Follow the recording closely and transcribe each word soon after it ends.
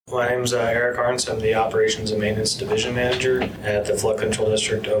My name's Erik Past. I'm the Operations and Maintenance Division Manager at the Flood Control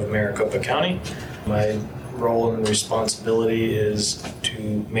District of Maricopa County. My role and responsibility is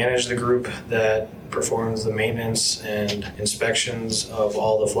to manage the group that performs the maintenance and inspections of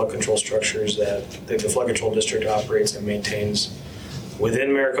all the flood control structures that the Flood Control District operates and maintains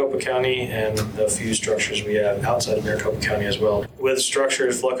within Maricopa County, and the few structures we have outside of Maricopa County as well. With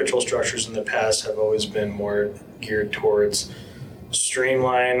structures, flood control structures in the past have always been more geared towards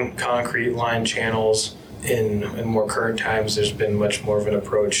streamline, concrete line channels. In more current times, there's been much more of an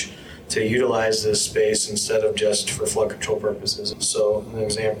approach to utilize this space instead of just for flood control purposes. So an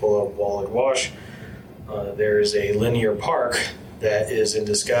example of Wall and Wash, there is a linear park that is in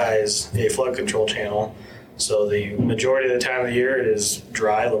disguise a flood control channel. So the majority of the time of the year it is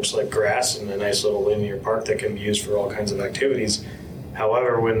dry, looks like grass, and a nice little linear park that can be used for all kinds of activities.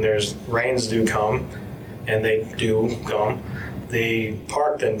 However, when there's rains do come, and they do come, the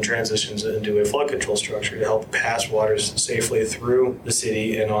park then transitions into a flood control structure to help pass waters safely through the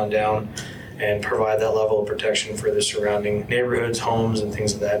city and on down and provide that level of protection for the surrounding neighborhoods, homes, and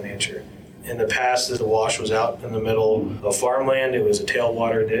things of that nature. In the past, the wash was out in the middle of farmland. It was a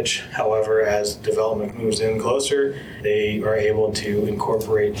tailwater ditch. However, as development moves in closer, they are able to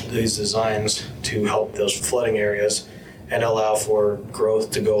incorporate these designs to help those flooding areas and allow for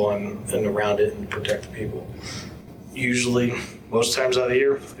growth to go on and around it and protect the people. Usually, most times out of the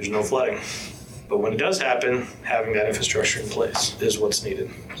year, there's no flooding. But when it does happen, having that infrastructure in place is what's needed.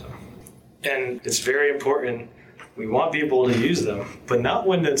 And it's very important. We want people to use them, but not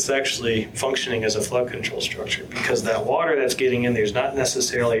when it's actually functioning as a flood control structure, because that water that's getting in there is not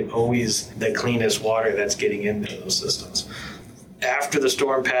necessarily always the cleanest water that's getting into those systems. After the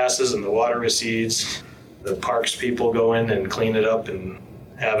storm passes and the water recedes, the parks people go in and clean it up and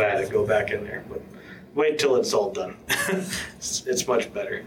have at it, go back in there. But wait till it's all done. It's much better.